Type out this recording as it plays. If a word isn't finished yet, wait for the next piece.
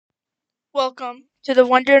Welcome to the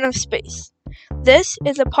Wondering of Space. This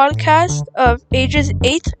is a podcast of ages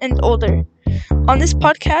 8 and older. On this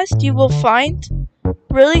podcast, you will find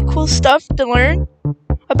really cool stuff to learn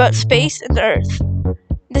about space and the Earth.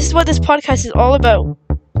 This is what this podcast is all about.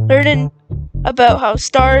 Learning about how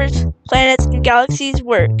stars, planets, and galaxies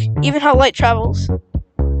work, even how light travels.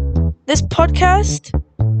 This podcast,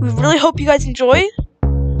 we really hope you guys enjoy.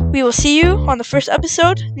 We will see you on the first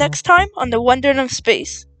episode next time on the Wondering of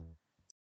Space.